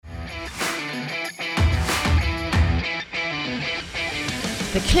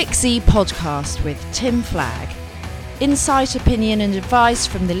The ClickZ podcast with Tim Flagg. Insight, opinion and advice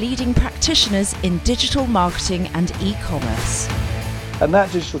from the leading practitioners in digital marketing and e-commerce. And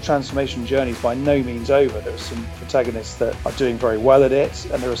that digital transformation journey is by no means over. There are some protagonists that are doing very well at it,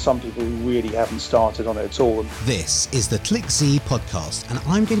 and there are some people who really haven't started on it at all. This is the ClickZ podcast, and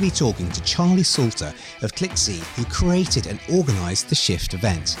I'm going to be talking to Charlie Salter of ClickZ, who created and organised the Shift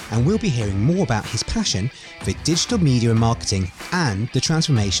event. And we'll be hearing more about his passion for digital media and marketing and the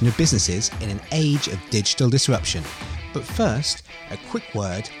transformation of businesses in an age of digital disruption. But first, a quick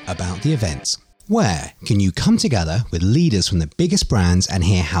word about the event. Where can you come together with leaders from the biggest brands and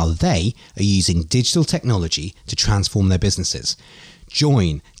hear how they are using digital technology to transform their businesses?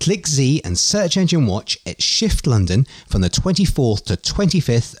 Join ClickZ and Search Engine Watch at Shift London from the 24th to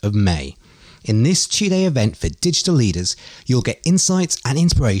 25th of May. In this two-day event for digital leaders, you'll get insights and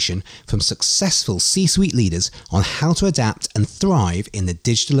inspiration from successful C-suite leaders on how to adapt and thrive in the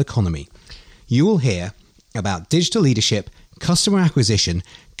digital economy. You will hear about digital leadership, customer acquisition,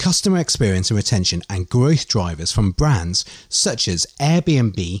 customer experience and retention, and growth drivers from brands such as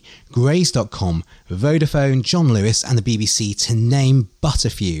Airbnb, Graze.com, Vodafone, John Lewis and the BBC, to name but a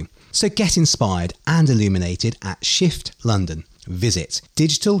few. So get inspired and illuminated at Shift London. Visit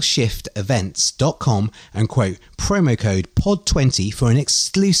digitalshiftevents.com and quote promo code POD20 for an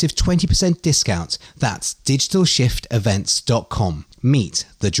exclusive 20% discount. That's digitalshiftevents.com. Meet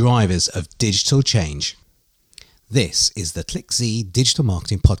the drivers of digital change. This is the ClickZ Digital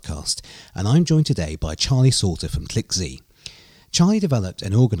Marketing Podcast, and I'm joined today by Charlie Salter from ClickZ. Charlie developed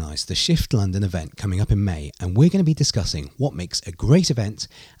and organised the Shift London event coming up in May, and we're going to be discussing what makes a great event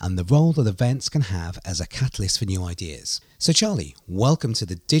and the role that events can have as a catalyst for new ideas. So Charlie, welcome to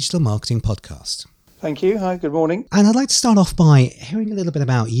the Digital Marketing Podcast. Thank you. Hi, good morning. And I'd like to start off by hearing a little bit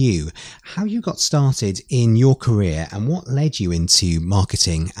about you, how you got started in your career and what led you into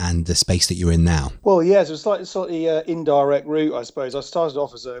marketing and the space that you're in now. Well, yes, it was slightly indirect route, I suppose. I started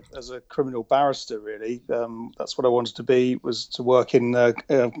off as a criminal barrister, really. That's what I wanted to be, was to work in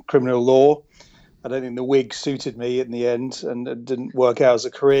criminal law. I don't think the wig suited me in the end, and it didn't work out as a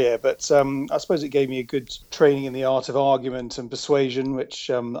career. But I suppose it gave me a good training in the art of argument and persuasion,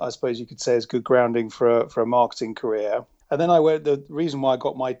 which I suppose you could say is good grounding for a marketing career. And then the reason why I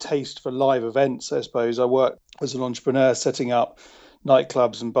got my taste for live events, I suppose, I worked as an entrepreneur setting up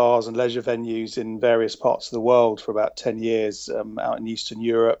nightclubs and bars and leisure venues in various parts of the world for about 10 years out in Eastern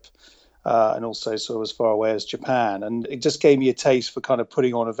Europe. And also sort of as far away as Japan. And it just gave me a taste for kind of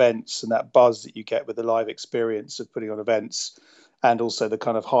putting on events and that buzz that you get with the live experience of putting on events, and also the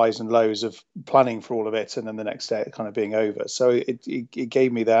kind of highs and lows of planning for all of it and then the next day it kind of being over. So it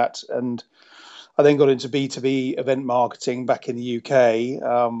gave me that. And I then got into B2B event marketing back in the UK.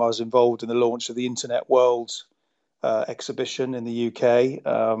 I was involved in the launch of the Internet World exhibition in the UK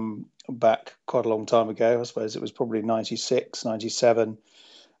back quite a long time ago. I suppose it was probably 96, 97.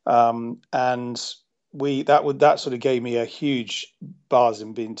 And that sort of gave me a huge buzz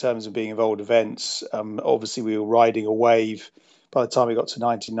in terms of being involved in events. Obviously, we were riding a wave by the time we got to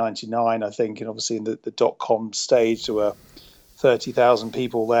 1999, I think, and obviously in the dot-com stage, there were 30,000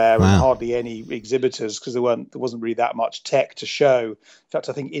 people there. Wow. And hardly any exhibitors because there wasn't really that much tech to show. In fact,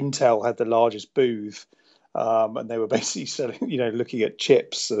 I think Intel had the largest booth. And they were basically selling, looking at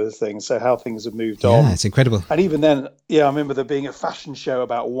chips sort of thing. So how things have moved on. Yeah, it's incredible. And even then, I remember there being a fashion show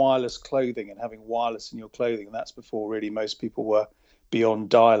about wireless clothing and having wireless in your clothing. And that's before really most people were beyond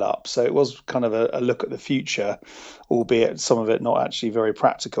dial-up. So it was kind of a look at the future, albeit some of it not actually very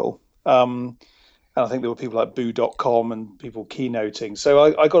practical. And I think there were people like boo.com and people keynoting.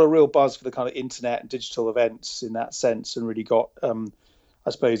 So I got a real buzz for the kind of internet and digital events in that sense, and really got, I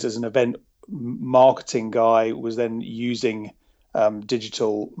suppose, as an event marketing guy, was then using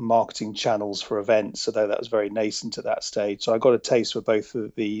digital marketing channels for events, although that was very nascent at that stage. So I got a taste for both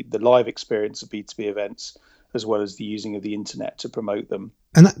the live experience of B2B events as well as the using of the internet to promote them.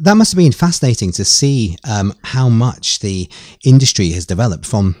 And that must have been fascinating to see how much the industry has developed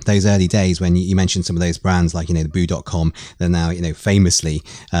from those early days when you mentioned some of those brands like, the boo.com that now, famously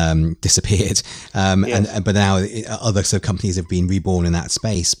disappeared. Yes. But now other sort of companies have been reborn in that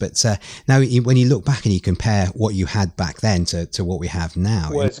space. But now when you look back and you compare what you had back then to what we have now.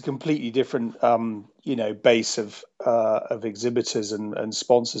 Well, it's a completely different, base of exhibitors and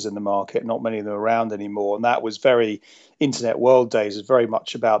sponsors in the market. Not many of them are around anymore. And that was Internet World Days is very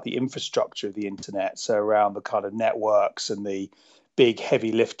much about the infrastructure of the internet. So around the kind of networks and the big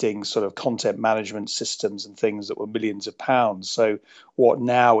heavy lifting sort of content management systems and things that were millions of pounds. So what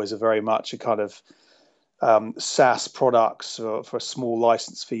now is a very much a kind of SaaS products for small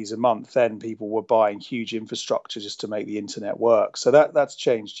license fees a month, then people were buying huge infrastructure just to make the internet work. So that's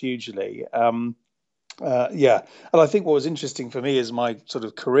changed hugely. And I think what was interesting for me as my sort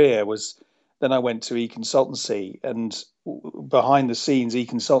of career was then I went to e-consultancy, and behind the scenes,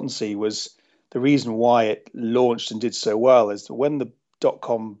 e-consultancy was the reason why it launched and did so well is that when the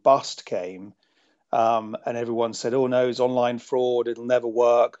dot-com bust came, and everyone said, oh no, it's online fraud, it'll never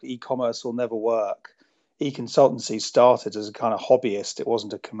work, e-commerce will never work. E-consultancy started as a kind of hobbyist. It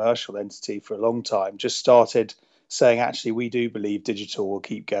wasn't a commercial entity for a long time, just started saying, actually, we do believe digital will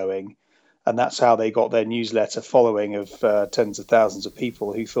keep going. And that's how they got their newsletter following of tens of thousands of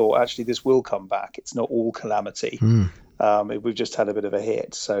people who thought, actually, this will come back. It's not all calamity. We've just had a bit of a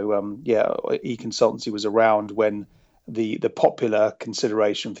hit. So, e-consultancy was around when the popular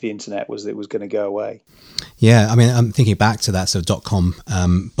consideration for the internet was that it was going to go away. Yeah, I mean, I'm thinking back to that sort of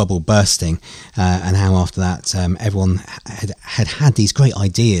dot-com bubble bursting, and how after that everyone had these great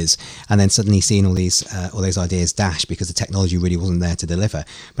ideas, and then suddenly seeing all those ideas dash because the technology really wasn't there to deliver.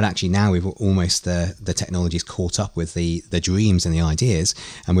 But actually now we've almost the technology's caught up with the dreams and the ideas,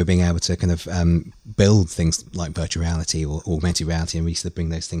 and we're being able to kind of build things like virtual reality or augmented reality and really sort of bring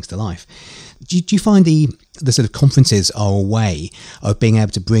those things to life. Do you find the sort of conferences are a way of being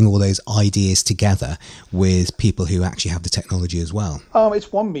able to bring all those ideas together with people who actually have the technology as well?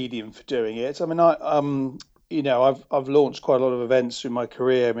 It's one medium for doing it. I mean, I've launched quite a lot of events through my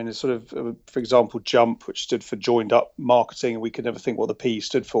career. I mean, it's sort of, for example, Jump, which stood for Joined Up Marketing, and we could never think what the P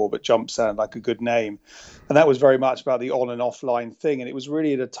stood for, but Jump sounded like a good name. And that was very much about the on and offline thing. And it was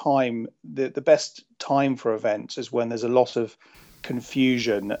really at a time, the best time for events is when there's a lot of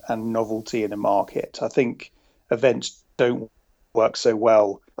confusion and novelty in a market. I think events don't work so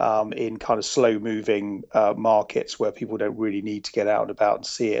well in kind of slow moving markets where people don't really need to get out and about and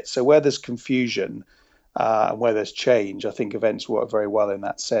see it. So where there's confusion and where there's change, I think events work very well in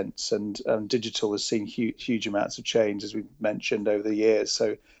that sense. And digital has seen huge amounts of change, as we mentioned, over the years.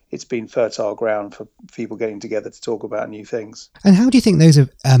 So it's been fertile ground for people getting together to talk about new things. And how do you think those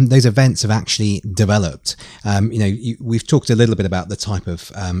events have actually developed? We've talked a little bit about the type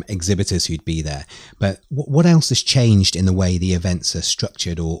of exhibitors who'd be there, but what else has changed in the way the events are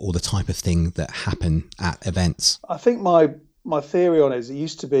structured or the type of thing that happen at events? I think my theory on it is it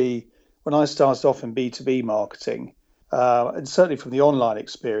used to be when I started off in B2B marketing, and certainly from the online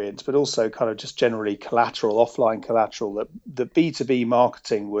experience, but also kind of just generally offline collateral, that B2B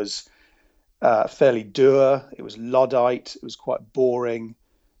marketing was fairly dour. It was Luddite. It was quite boring.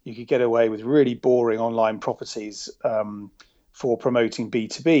 You could get away with really boring online properties for promoting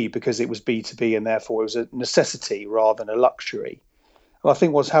B2B because it was B2B and therefore it was a necessity rather than a luxury. And I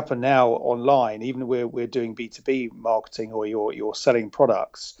think what's happened now online, even if we're doing B2B marketing or you're selling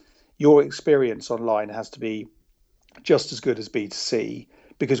products, your experience online has to be just as good as B2C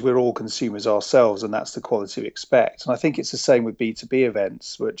because we're all consumers ourselves, and that's the quality we expect. And I think it's the same with B2B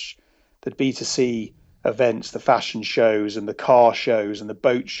events, which the B2C events, the fashion shows and the car shows and the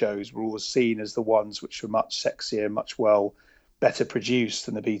boat shows were always seen as the ones which were much sexier, much better produced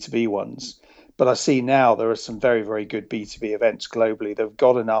than the B2B ones. But I see now there are some very, very good B2B events globally. They've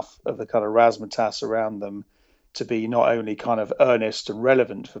got enough of the kind of razzmatazz around them to be not only kind of earnest and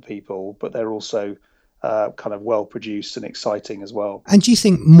relevant for people, but they're also kind of well produced and exciting as well. And do you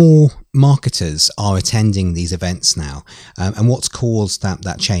think more marketers are attending these events now? And what's caused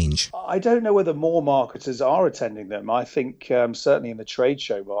that change? I don't know whether more marketers are attending them. I think certainly in the trade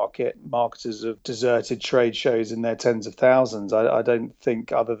show market, marketers have deserted trade shows in their tens of thousands. I don't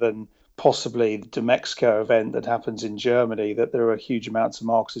think, other than possibly the Demexco event that happens in Germany, that there are huge amounts of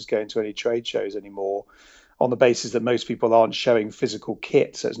marketers going to any trade shows anymore, on the basis that most people aren't showing physical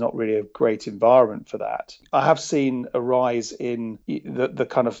kit, so it's not really a great environment for that. I have seen a rise in the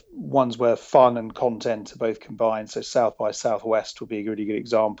kind of ones where fun and content are both combined. So South by Southwest would be a really good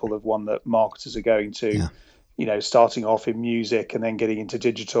example of one that marketers are going to, starting off in music and then getting into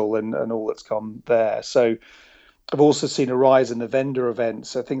digital and all that's come there. So I've also seen a rise in the vendor events.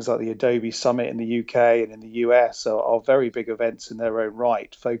 So things like the Adobe Summit in the UK and in the US are very big events in their own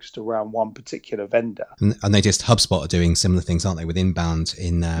right, focused around one particular vendor. And they just HubSpot are doing similar things, aren't they, with Inbound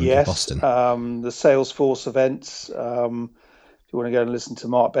in Boston? The Salesforce events. If you want to go and listen to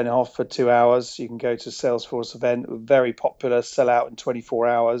Mark Benioff for 2 hours, you can go to a Salesforce event. Very popular, sell out in 24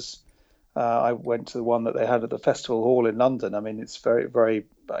 hours. I went to the one that they had at the Festival Hall in London. I mean, it's very, very,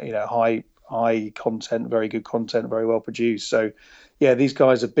 high high content, very good content, very well produced. So yeah, these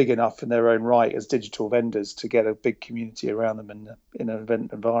guys are big enough in their own right as digital vendors to get a big community around them in an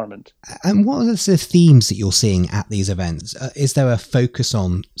event environment. And what are the themes that you're seeing at these events? Is there a focus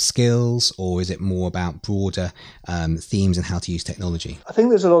on skills, or is it more about broader themes and how to use technology? I think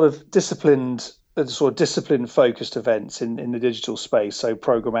there's a lot of discipline focused events in the digital space, so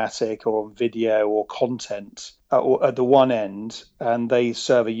programmatic or on video or content or at the one end, and they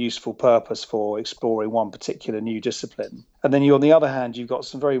serve a useful purpose for exploring one particular new discipline. And then on the other hand, you've got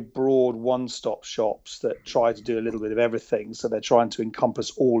some very broad one-stop shops that try to do a little bit of everything. So they're trying to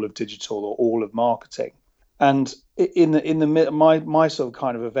encompass all of digital or all of marketing. And my sort of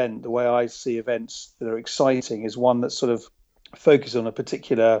kind of event, the way I see events that are exciting is one that sort of focuses on a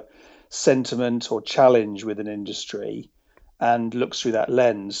particular sentiment or challenge with an industry and looks through that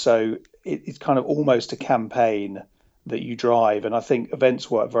lens. So it's kind of almost a campaign that you drive. And I think events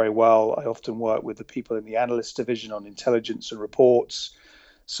work very well. I often work with the people in the analyst division on intelligence and reports.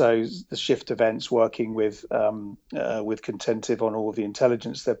 So the shift events working with Contentive on all of the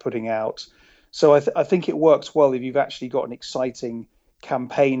intelligence they're putting out. So I think it works well if you've actually got an exciting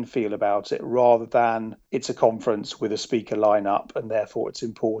campaign feel about it rather than it's a conference with a speaker lineup and therefore it's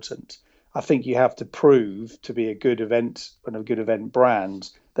important. I think you have to prove to be a good event and a good event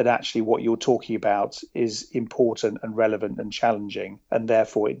brand that actually what you're talking about is important and relevant and challenging, and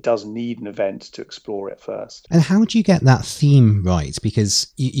therefore it does need an event to explore it first. And how do you get that theme right? Because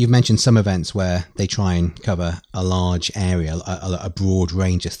you've mentioned some events where they try and cover a large area, a broad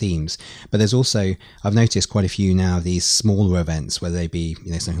range of themes, but there's also, I've noticed quite a few now of these smaller events, whether they be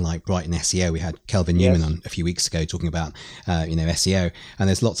something like Brighton SEO. We had Kelvin Newman on a few weeks ago talking about SEO, and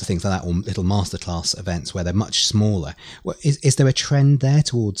there's lots of things like that, or little masterclass events where they're much smaller. Is there a trend there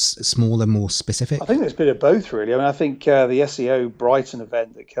towards smaller, more specific? I think there's a bit of both, really. I mean, I think the SEO Brighton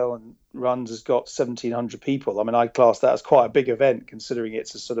event that Kelvin runs has got 1,700 people. I mean, I class that as quite a big event, considering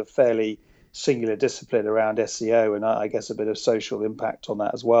it's a sort of fairly singular discipline around SEO, and I guess a bit of social impact on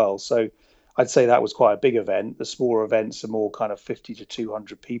that as well. So I'd say that was quite a big event. The smaller events are more kind of 50 to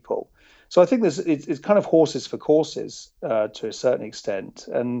 200 people. So I think it's kind of horses for courses to a certain extent.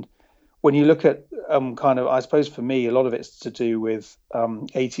 And when you look at I suppose for me, a lot of it's to do with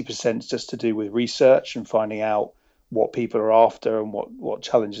 80% just to do with research and finding out what people are after and what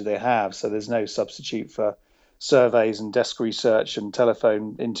challenges they have. So there's no substitute for surveys and desk research and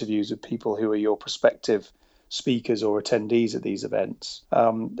telephone interviews with people who are your prospective speakers or attendees at these events.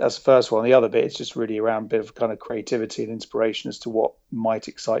 That's the first one. The other bit is just really around a bit of kind of creativity and inspiration as to what might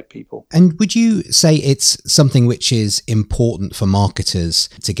excite people. And would you say it's something which is important for marketers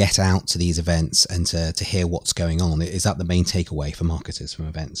to get out to these events and to hear what's going on? Is that the main takeaway for marketers from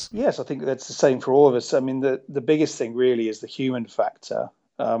events? Yes, I think that's the same for all of us. I mean, the biggest thing really is the human factor,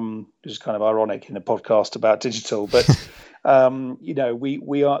 which is kind of ironic in a podcast about digital, but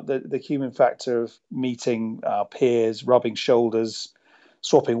we are the human factor of meeting our peers, rubbing shoulders,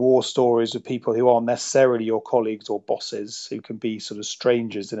 swapping war stories with people who aren't necessarily your colleagues or bosses, who can be sort of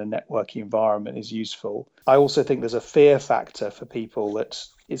strangers in a networking environment, is useful. I also think there's a fear factor for people that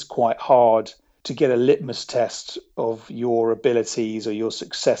it's quite hard to get a litmus test of your abilities or your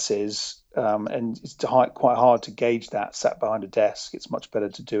successes. And it's quite hard to gauge that sat behind a desk. It's much better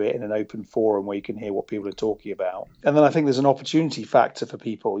to do it in an open forum where you can hear what people are talking about. And then I think there's an opportunity factor for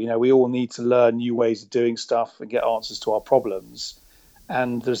people. We all need to learn new ways of doing stuff and get answers to our problems.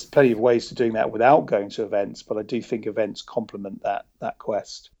 And there's plenty of ways to doing that without going to events, but I do think events complement that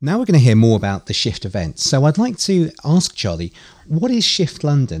quest. Now we're going to hear more about the Shift events. So I'd like to ask Charlie, what is Shift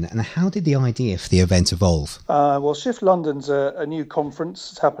London and how did the idea for the event evolve? Well, Shift London's a new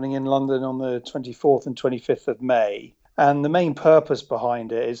conference. It's happening in London on the 24th and 25th of May. And the main purpose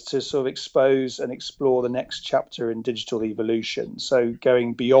behind it is to sort of expose and explore the next chapter in digital evolution. So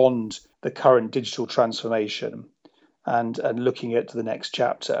going beyond the current digital transformation and looking at the next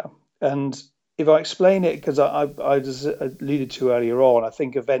chapter. And if I explain it, because I just alluded to earlier on, I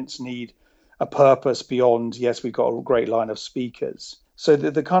think events need a purpose beyond, yes, we've got a great line of speakers. So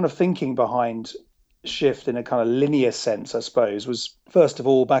the kind of thinking behind Shift in a kind of linear sense, I suppose, was first of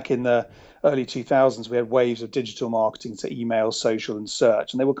all, back in the early 2000s, we had waves of digital marketing to email, social and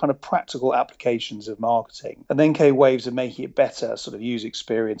search, and they were kind of practical applications of marketing. And then came waves of making it better, sort of user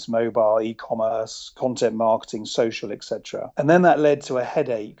experience, mobile, e-commerce, content marketing, social, etc. And then that led to a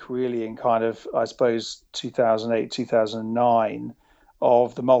headache really in kind of, I suppose, 2008, 2009,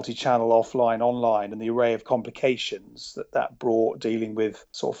 of the multi-channel offline, online, and the array of complications that brought dealing with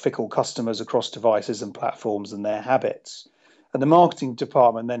sort of fickle customers across devices and platforms and their habits. And the marketing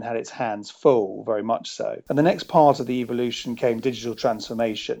department then had its hands full, very much so. And the next part of the evolution came digital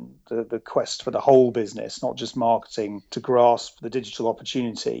transformation, the quest for the whole business, not just marketing, to grasp the digital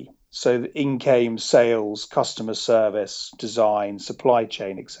opportunity. So in came sales, customer service, design, supply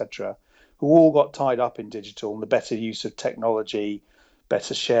chain, etc., who all got tied up in digital and the better use of technology,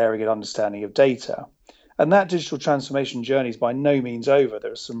 better sharing and understanding of data. And that digital transformation journey is by no means over.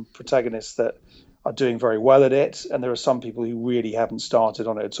 There are some protagonists that are doing very well at it, and there are some people who really haven't started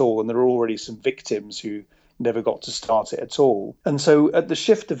on it at all, and there are already some victims who never got to start it at all. And so at the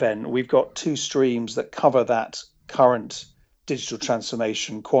Shift event, we've got two streams that cover that current digital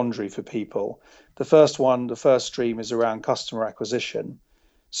transformation quandary for people. The first stream is around customer acquisition.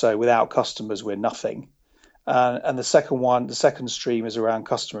 So without customers, we're nothing. And the second stream is around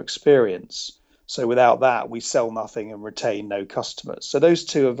customer experience. So without that, we sell nothing and retain no customers. So those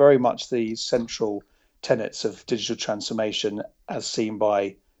two are very much the central tenets of digital transformation as seen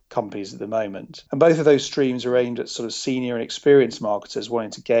by companies at the moment. And both of those streams are aimed at sort of senior and experienced marketers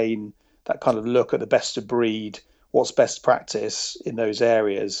wanting to gain that kind of look at the best of breed, what's best practice in those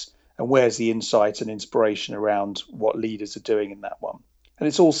areas, and where's the insight and inspiration around what leaders are doing in that one. And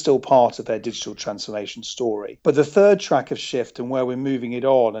it's all still part of their digital transformation story. But the third track of Shift and where we're moving it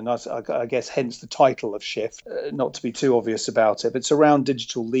on, and I guess hence the title of Shift, not to be too obvious about it, but it's around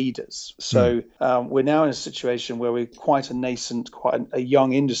digital leaders. So we're now in a situation where we're quite a nascent, quite a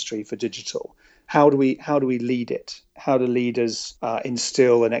young industry for digital. How do we lead it? How do leaders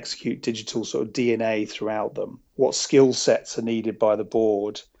instill and execute digital sort of DNA throughout them? What skill sets are needed by the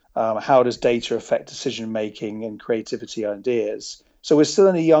board? How does data affect decision making and creativity ideas? So we're still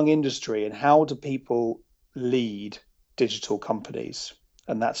in a young industry, and how do people lead digital companies?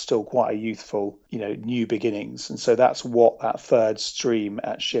 And that's still quite a youthful, new beginnings. And so that's what that third stream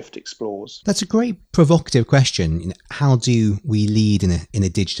at Shift explores. That's a great provocative question. How do we lead in a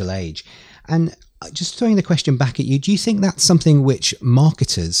digital age? And just throwing the question back at you, do you think that's something which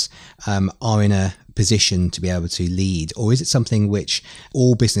marketers are in a position to be able to lead, or is it something which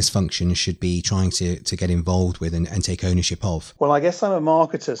all business functions should be trying to get involved with and take ownership of? Well, I guess I'm a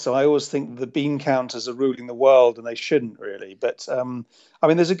marketer, so I always think the bean counters are ruling the world, and they shouldn't really. But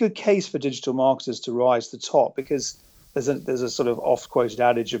there's a good case for digital marketers to rise to the top, because there's a sort of oft-quoted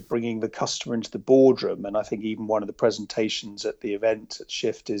adage of bringing the customer into the boardroom, and I think even one of the presentations at the event at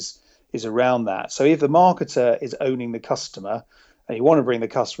Shift is around that. So if the marketer is owning the customer and you want to bring the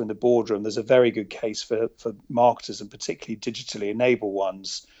customer in the boardroom, there's a very good case for marketers, and particularly digitally enabled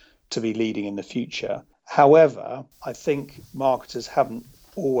ones, to be leading in the future. However, I think marketers haven't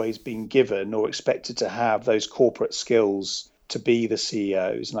always been given or expected to have those corporate skills to be the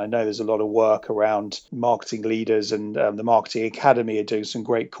CEOs. And I know there's a lot of work around marketing leaders, and the Marketing Academy are doing some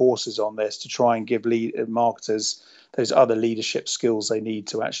great courses on this to try and give marketers those other leadership skills they need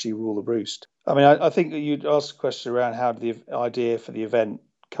to actually rule the roost. I think that you'd asked a question around how did the idea for the event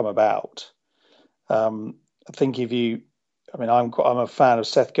come about. I think I'm a fan of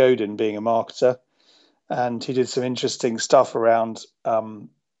Seth Godin being a marketer, and he did some interesting stuff around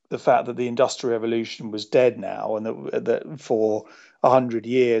the fact that the Industrial Revolution was dead now, and that for 100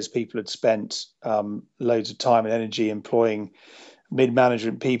 years people had spent loads of time and energy employing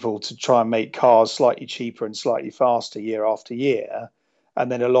mid-management people to try and make cars slightly cheaper and slightly faster year after year.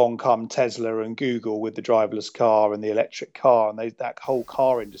 And then along come Tesla and Google with the driverless car and the electric car, and that whole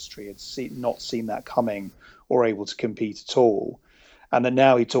car industry had not seen that coming or able to compete at all. And then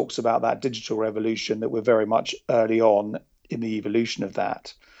now he talks about that digital revolution, that we're very much early on in the evolution of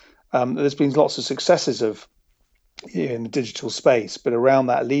that. There's been lots of successes in the digital space, but around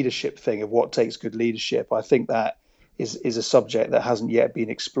that leadership thing of what takes good leadership, I think that is a subject that hasn't yet been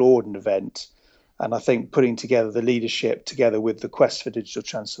explored in an event. And I think putting together the leadership together with the quest for digital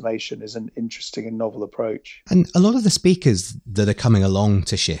transformation is an interesting and novel approach. And a lot of the speakers that are coming along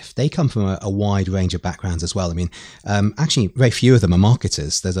to Shift, they come from a wide range of backgrounds as well. Actually, very few of them are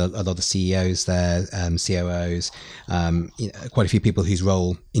marketers. There's a lot of CEOs there, COOs, quite a few people whose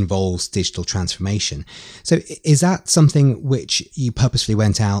role involves digital transformation. So is that something which you purposefully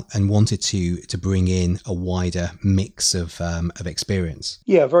went out and wanted to bring in a wider mix of experience?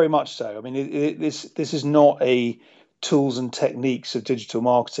 Yeah, very much so. This is not a tools and techniques of digital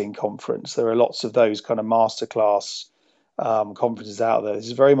marketing conference. There are lots of those kind of masterclass conferences out there. This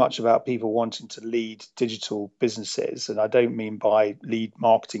is very much about people wanting to lead digital businesses, and I don't mean by lead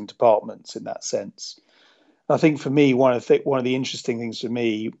marketing departments in that sense. I think for me, one of the interesting things for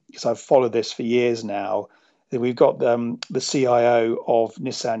me, because I've followed this for years now, that we've got the CIO of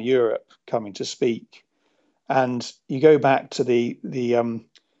Nissan Europe coming to speak, and you go back to the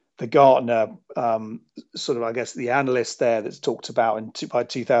the Gartner sort of, I guess, the analyst there that's talked about by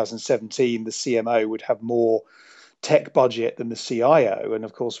 2017, the CMO would have more tech budget than the CIO, and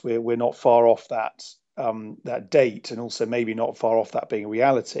of course we're not far off that date, and also maybe not far off that being a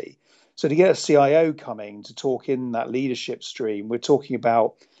reality. So to get a CIO coming to talk in that leadership stream, we're talking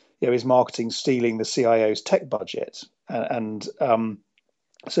about, is marketing stealing the CIO's tech budget, and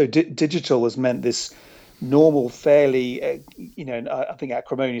so digital has meant this normal, fairly, I think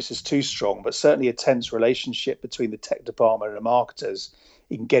acrimonious is too strong, but certainly a tense relationship between the tech department and the marketers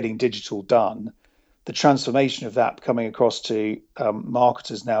in getting digital done. The transformation of that coming across to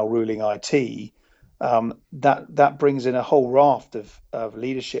marketers now ruling IT, that brings in a whole raft of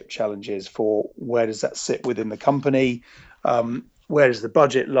leadership challenges for where does that sit within the company, where does the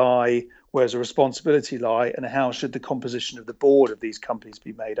budget lie, where does the responsibility lie, and how should the composition of the board of these companies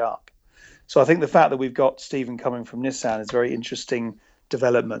be made up. So I think the fact that we've got Stephen coming from Nissan is a very interesting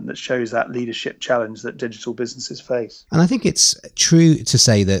development that shows that leadership challenge that digital businesses face. And I think it's true to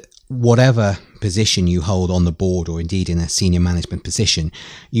say that whatever position you hold on the board, or indeed in a senior management position,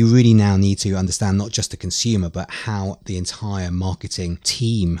 you really now need to understand not just the consumer, but how the entire marketing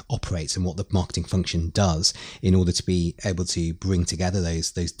team operates and what the marketing function does in order to be able to bring together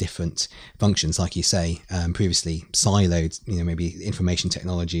those different functions, like you say, previously siloed, maybe information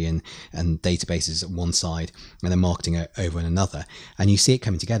technology and databases at one side and then marketing over on another. And you see it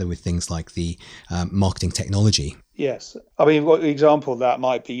coming together with things like the marketing technology. Yes. I mean, what the example of that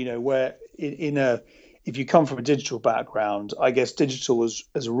might be, where if you come from a digital background, I guess digital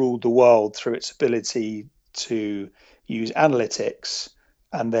has ruled the world through its ability to use analytics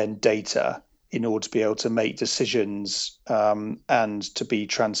and then data in order to be able to make decisions and to be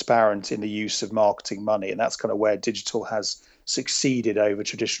transparent in the use of marketing money. And that's kind of where digital has succeeded over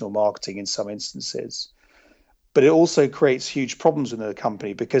traditional marketing in some instances. But it also creates huge problems within the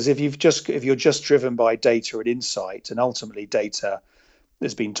company, because if you're just driven by data and insight, and ultimately data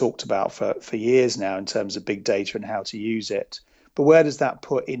has been talked about for years now in terms of big data and how to use it. But where does that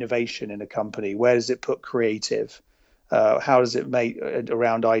put innovation in a company? Where does it put creative? How does it make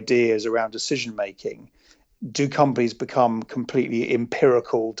around ideas, around decision making? Do companies become completely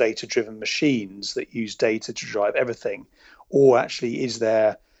empirical, data-driven machines that use data to drive everything? Or actually, is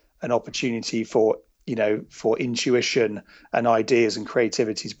there an opportunity for intuition and ideas and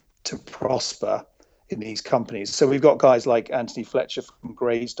creativity to prosper in these companies? So we've got guys like Anthony Fletcher from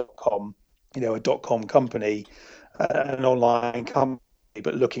Graze.com, a .com company, an online company,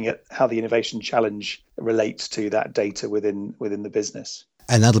 but looking at how the innovation challenge relates to that data within the business.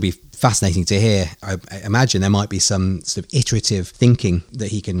 And that'll be fascinating to hear. I imagine there might be some sort of iterative thinking that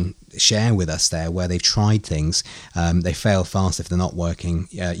he can share with us there, where they've tried things, they fail fast if they're not working,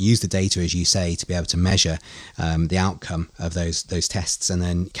 use the data, as you say, to be able to measure the outcome of those tests, and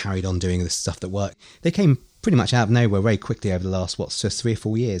then carried on doing the stuff that worked. They came pretty much out of nowhere very quickly over the last, just 3 or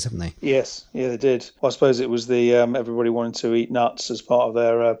 4 years, haven't they? Yes, yeah, they did. Well, I suppose it was the everybody wanted to eat nuts as part of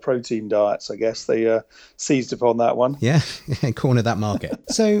their protein diets. I guess they seized upon that one. Yeah, cornered that market.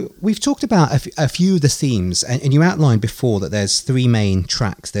 So we've talked about a few of the themes, and you outlined before that there's 3 main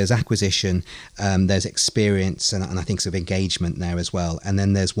tracks. There's acquisition, there's experience, and I think sort of engagement there as well. And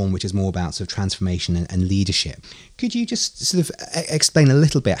then there's one which is more about sort of transformation and leadership. Could you just sort of explain a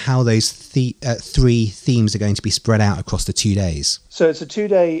little bit how those 3 themes are going to be spread out across the 2 days? So it's a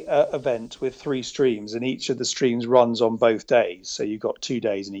 2-day event with 3 streams, and each of the streams runs on both days. So you've got 2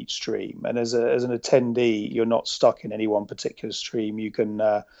 days in each stream. And as an attendee, you're not stuck in any one particular stream. You can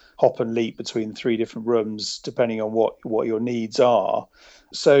hop and leap between 3 different rooms depending on what your needs are.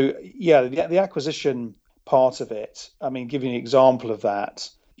 So yeah, the acquisition part of it, I mean, giving an example of that,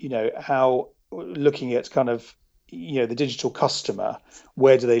 how looking at kind of, the digital customer,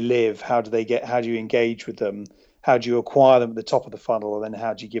 where do they live? How do you engage with them? How do you acquire them at the top of the funnel? And then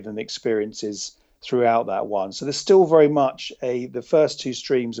how do you give them experiences throughout that one? So there's still very much the first 2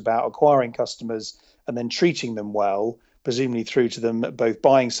 streams about acquiring customers and then treating them well, presumably through to them both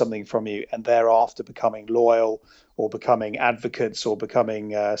buying something from you and thereafter becoming loyal or becoming advocates or becoming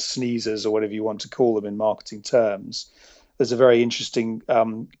sneezers or whatever you want to call them in marketing terms. There's a very interesting,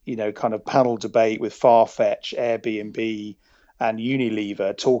 kind of panel debate with Farfetch, Airbnb, and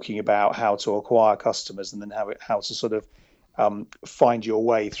Unilever talking about how to acquire customers and then how to sort of find your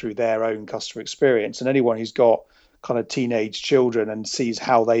way through their own customer experience. And anyone who's got kind of teenage children and sees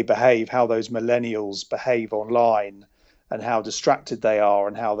how they behave, how those millennials behave online and how distracted they are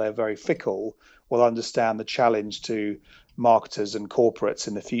and how they're very fickle, will understand the challenge to marketers and corporates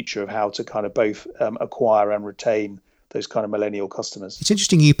in the future of how to kind of both acquire and retain those kind of millennial customers. It's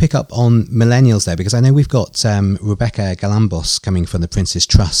interesting you pick up on millennials there, because I know we've got Rebecca Galambos coming from the Prince's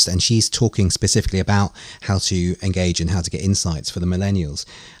Trust, and she's talking specifically about how to engage and how to get insights for the millennials.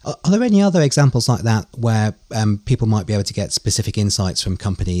 Are there any other examples like that where people might be able to get specific insights from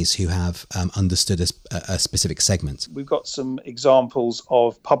companies who have understood a specific segment? We've got some examples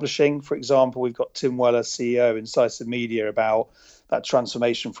of publishing. For example, we've got Tim Weller, CEO, Incisive Media, about that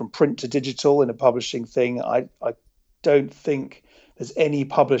transformation from print to digital in a publishing thing. I don't think there's any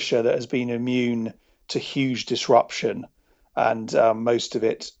publisher that has been immune to huge disruption, and most of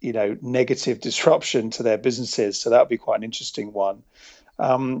it, negative disruption to their businesses. So that would be quite an interesting one.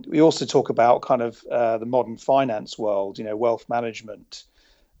 We also talk about kind of the modern finance world, wealth management.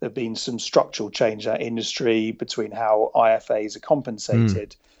 There have been some structural change in that industry between how IFAs are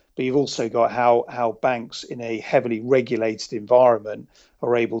compensated. But you've also got how banks in a heavily regulated environment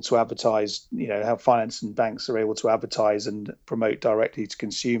are able to advertise, how finance and banks are able to advertise and promote directly to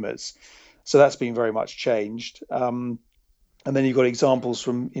consumers. So that's been very much changed. And then you've got examples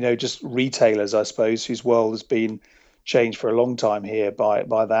from, just retailers, I suppose, whose world has been changed for a long time here by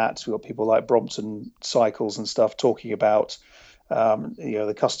that. We've got people like Brompton Cycles and stuff talking about,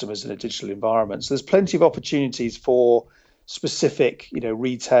 the customers in a digital environment. So there's plenty of opportunities for specific,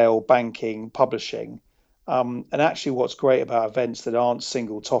 retail, banking, publishing. And actually what's great about events that aren't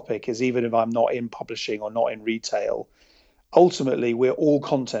single topic is, even if I'm not in publishing or not in retail, ultimately we're all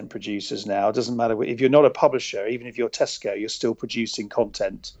content producers now. It doesn't matter if you're not a publisher, even if you're Tesco, you're still producing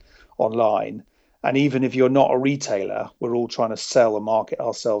content online. And even if you're not a retailer, we're all trying to sell and market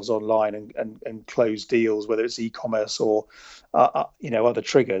ourselves online and close deals, whether it's e-commerce or other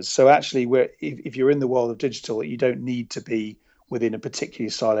triggers. So actually, if you're in the world of digital, you don't need to be within a particularly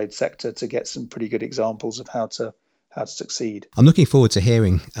siloed sector to get some pretty good examples of how to succeed. I'm looking forward to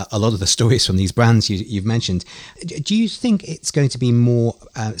hearing a lot of the stories from these brands you've mentioned. Do you think it's going to be more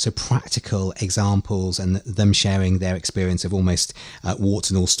practical examples and them sharing their experience of almost warts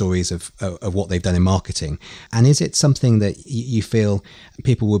and all stories of what they've done in marketing? And is it something that you feel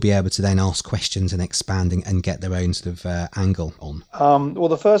people will be able to then ask questions and expand and get their own sort of angle on? Well,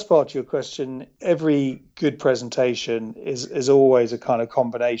 the first part of your question, every good presentation is always a kind of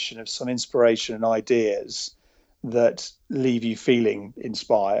combination of some inspiration and ideas that leave you feeling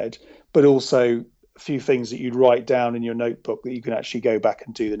inspired, but also a few things that you'd write down in your notebook that you can actually go back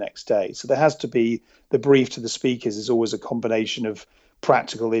and do the next day. So there has to be, the brief to the speakers is always a combination of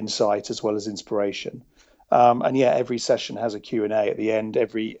practical insight as well as inspiration. And every session has a Q&A at the end.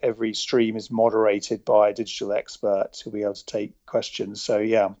 Every stream is moderated by a digital expert who'll be able to take questions. So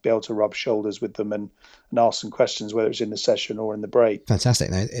be able to rub shoulders with them and ask some questions, whether it's in the session or in the break.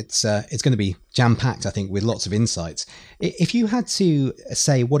 Fantastic. Now, it's going to be jam-packed, I think, with lots of insights. If you had to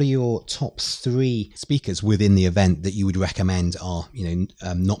say, what are your top 3 speakers within the event that you would recommend are,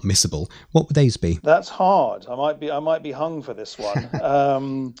 not missable, what would those be? That's hard. I might be hung for this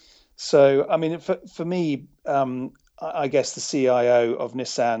one. So, I mean, for me, I guess the CIO of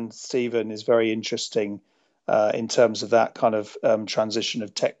Nissan, Stephen, is very interesting in terms of that kind of transition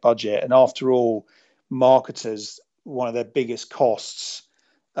of tech budget. And after all, marketers, one of their biggest costs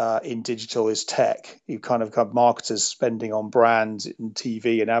in digital is tech. You kind of got marketers spending on brands and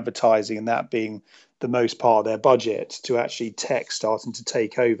TV and advertising, and that being the most part of their budget, to actually tech starting to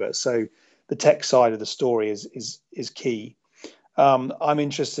take over. So the tech side of the story is key. I'm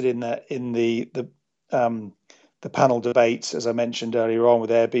interested in the panel debates, as I mentioned earlier on, with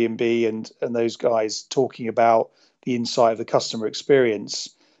Airbnb and those guys talking about the insight of the customer experience.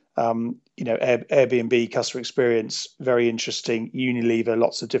 Airbnb customer experience, very interesting. Unilever,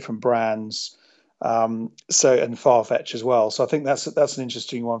 lots of different brands. And Farfetch as well. So I think that's an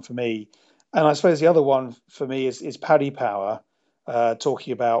interesting one for me. And I suppose the other one for me is Paddy Power,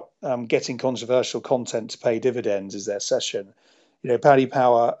 talking about getting controversial content to pay dividends is their session. Paddy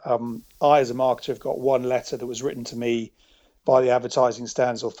Power, I as a marketer have got one letter that was written to me by the Advertising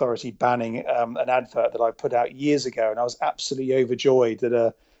Standards Authority banning an advert that I put out years ago, and I was absolutely overjoyed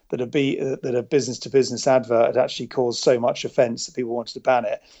that a business-to-business advert had actually caused so much offence that people wanted to ban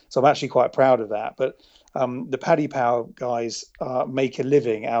it. So I'm actually quite proud of that. But the Paddy Power guys make a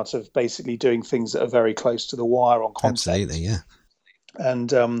living out of basically doing things that are very close to the wire on content. Absolutely, yeah. And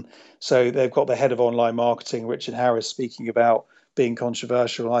so they've got the head of online marketing, Richard Harris, speaking about being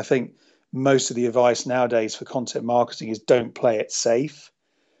controversial. And I think most of the advice nowadays for content marketing is don't play it safe.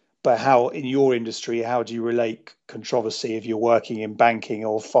 But how, in your industry, how do you relate controversy if you're working in banking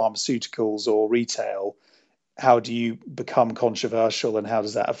or pharmaceuticals or retail? How do you become controversial, and how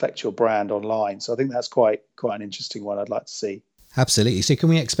does that affect your brand online? So I think that's quite an interesting one I'd like to see. Absolutely. So can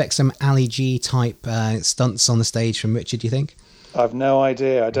we expect some Ali G type stunts on the stage from Richard, do you think? I've no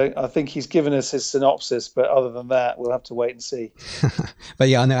idea. I think he's given us his synopsis, but other than that, we'll have to wait and see. But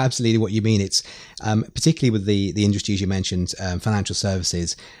yeah, I know absolutely what you mean. It's particularly with the industries you mentioned, financial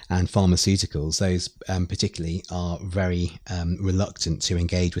services and pharmaceuticals. Those particularly are very reluctant to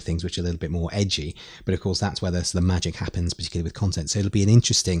engage with things which are a little bit more edgy. But of course, that's where the magic happens, particularly with content. So it'll be an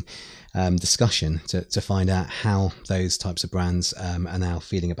interesting discussion to find out how those types of brands are now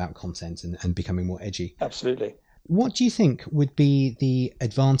feeling about content and becoming more edgy. Absolutely. What do you think would be the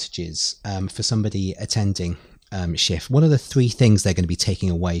advantages for somebody attending Shift? What are the 3 things they're going to be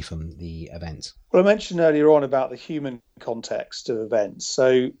taking away from the event? Well, I mentioned earlier on about the human context of events.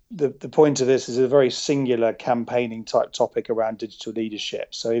 So the point of this is a very singular campaigning type topic around digital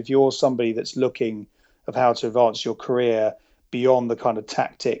leadership. So if you're somebody that's looking of how to advance your career beyond the kind of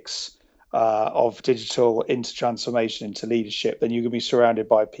tactics of digital into transformation into leadership, then you're going to be surrounded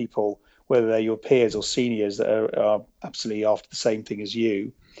by people, whether they're your peers or seniors, that are absolutely after the same thing as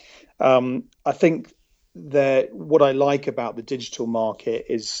you. I think that what I like about the digital market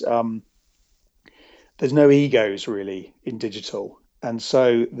is there's no egos really in digital. And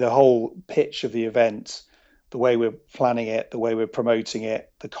so the whole pitch of the event, the way we're planning it, the way we're promoting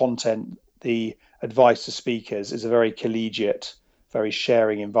it, the content, the advice to speakers is a very collegiate, very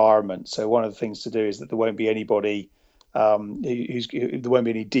sharing environment. So one of the things to do is that there won't be anybody there won't be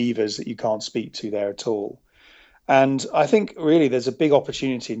any divas that you can't speak to there at all. And I think really there's a big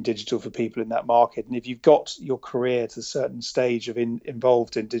opportunity in digital for people in that market. And if you've got your career to a certain stage of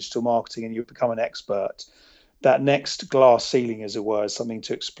involved in digital marketing and you've become an expert, that next glass ceiling, as it were, is something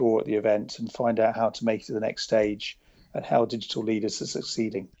to explore at the event and find out how to make it to the next stage and how digital leaders are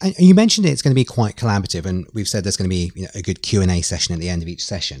succeeding. And you mentioned it's going to be quite collaborative, and we've said there's going to be a good Q&A session at the end of each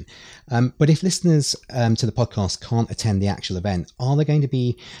session. But if listeners to the podcast can't attend the actual event, are there going to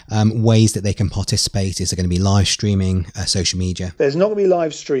be ways that they can participate? Is there going to be live streaming, social media? There's not going to be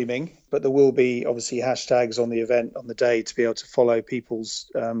live streaming, but there will be obviously hashtags on the event on the day to be able to follow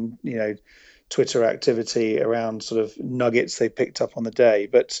people's Twitter activity around sort of nuggets they picked up on the day.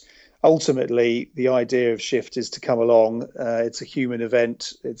 But ultimately, the idea of Shift is to come along. It's a human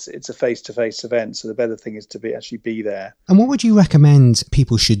event. It's a face-to-face event. So the better thing is to actually be there. And what would you recommend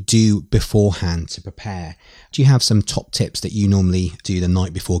people should do beforehand to prepare? Do you have some top tips that you normally do the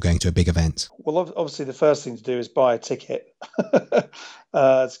night before going to a big event? Well, obviously, the first thing to do is buy a ticket.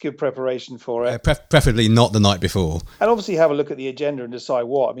 It's good preparation for it. Preferably not the night before. And obviously, have a look at the agenda and decide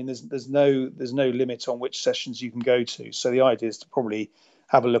what. I mean, there's no limit on which sessions you can go to. So the idea is to probably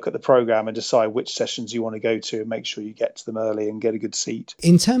have a look at the program and decide which sessions you want to go to and make sure you get to them early and get a good seat.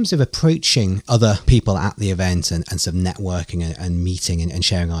 In terms of approaching other people at the event and some networking and meeting and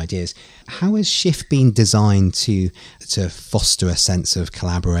sharing ideas, how has Shift been designed to foster a sense of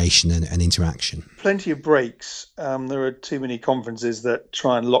collaboration and interaction? Plenty of breaks. There are too many conferences that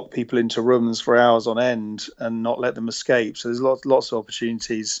try and lock people into rooms for hours on end and not let them escape. So there's lots of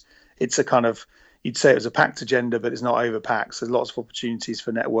opportunities. It's a kind of, you'd say it was a packed agenda, but it's not overpacked. So there's lots of opportunities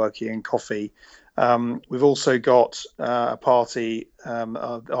for networking and coffee. We've also got a party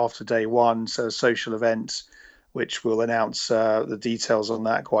after day one, so a social event, which we'll announce the details on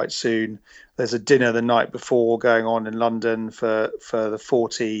that quite soon. There's a dinner the night before going on in London for the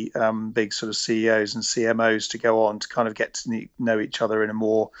 40 big sort of CEOs and CMOs to go on to kind of get to know each other in a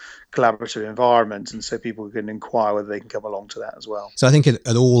more collaborative environment. And so people can inquire whether they can come along to that as well. So I think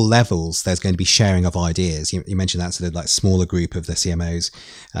at all levels, there's going to be sharing of ideas. You mentioned that sort of like smaller group of the CMOs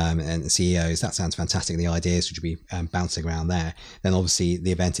and the CEOs. That sounds fantastic. The ideas which will be bouncing around there. Then obviously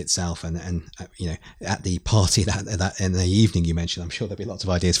the event itself and at the party that in the evening you mentioned, I'm sure there'll be lots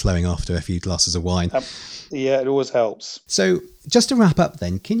of ideas flowing after a few glasses of wine. Yeah, it always helps. So just to wrap up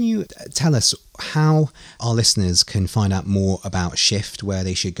then, can you tell us how our listeners can find out more about Shift, where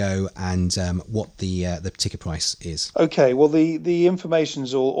they should go, and what the ticket price is? Okay, well, the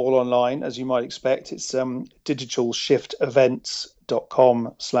information's all online, as you might expect. It's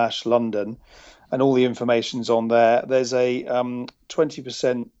digitalshiftevents.com/London, and all the information's on there. There's a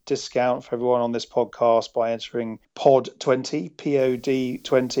 20% discount for everyone on this podcast by entering POD20,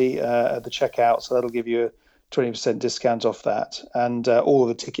 POD20 at the checkout. So that'll give you a 20% discount off that. And all of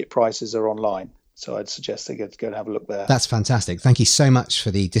the ticket prices are online. So I'd suggest they go and have a look there. That's fantastic. Thank you so much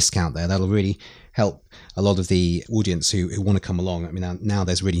for the discount there. That'll really help a lot of the audience who want to come along. I mean, now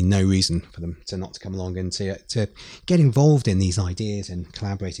there's really no reason for them to not to come along and to get involved in these ideas and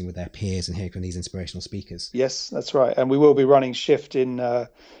collaborating with their peers and hearing from these inspirational speakers. Yes, that's right. And we will be running Shift in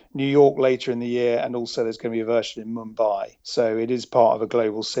New York later in the year, and also there's going to be a version in Mumbai. So it is part of a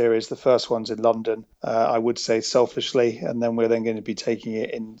global series. The first one's in London, I would say selfishly, and then we're then going to be taking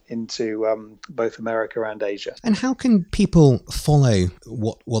it into both America and Asia. And how can people follow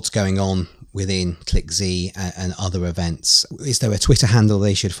what's going on within ClickZ and other events? Is there a Twitter handle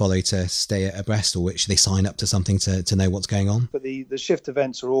they should follow to stay abreast, or should they sign up to something to know what's going on? But the Shift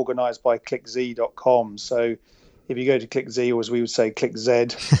events are organised by ClickZ.com. So if you go to ClickZ, or as we would say,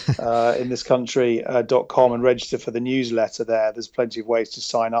 ClickZ in this country, .com, and register for the newsletter there's plenty of ways to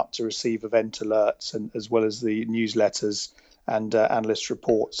sign up to receive event alerts, and as well as the newsletters and analyst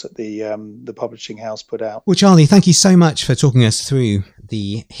reports that the publishing house put out. Well, Charlie, thank you so much for talking us through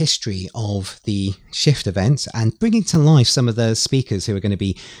the history of the Shift event and bringing to life some of the speakers who are going to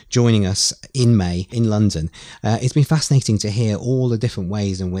be joining us in May in London. It's been fascinating to hear all the different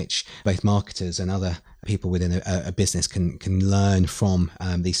ways in which both marketers and other people within a business can learn from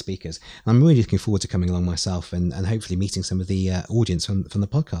these speakers. I'm really looking forward to coming along myself and hopefully meeting some of the audience from the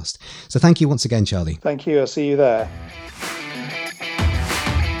podcast. So thank you once again, Charlie. Thank you. I'll see you there.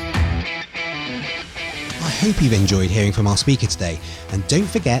 I hope you've enjoyed hearing from our speaker today, and don't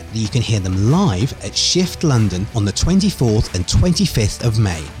forget that you can hear them live at Shift London on the 24th and 25th of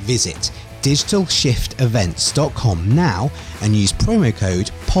May. Visit digitalshiftevents.com now and use promo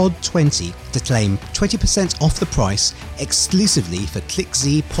code POD20 to claim 20% off the price exclusively for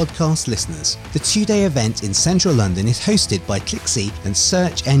ClickZ podcast listeners. The 2-day event in central London is hosted by ClickZ and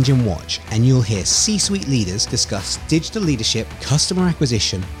Search Engine Watch, and you'll hear C-suite leaders discuss digital leadership, customer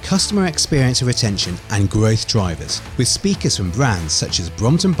acquisition, customer experience and retention, and growth drivers. With speakers from brands such as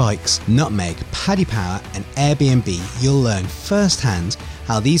Brompton Bikes, Nutmeg, Paddy Power and Airbnb, you'll learn firsthand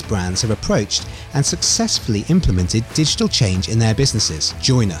how these brands have approached and successfully implemented digital change in their businesses.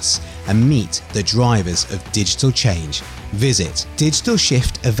 Join us and meet the drivers of digital change. Visit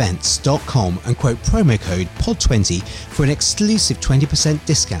digitalshiftevents.com and quote promo code POD20 for an exclusive 20%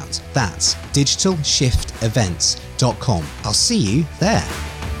 discount. That's digitalshiftevents.com. I'll see you there.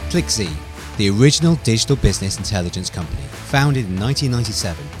 ClickZ, the original digital business intelligence company, founded in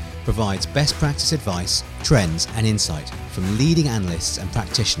 1997, provides best practice advice, trends and insight from leading analysts and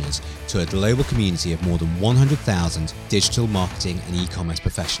practitioners to a global community of more than 100,000 digital marketing and e-commerce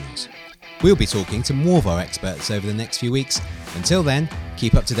professionals. We'll be talking to more of our experts over the next few weeks. Until then,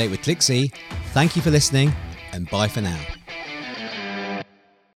 keep up to date with ClickZ. Thank you for listening, and bye for now.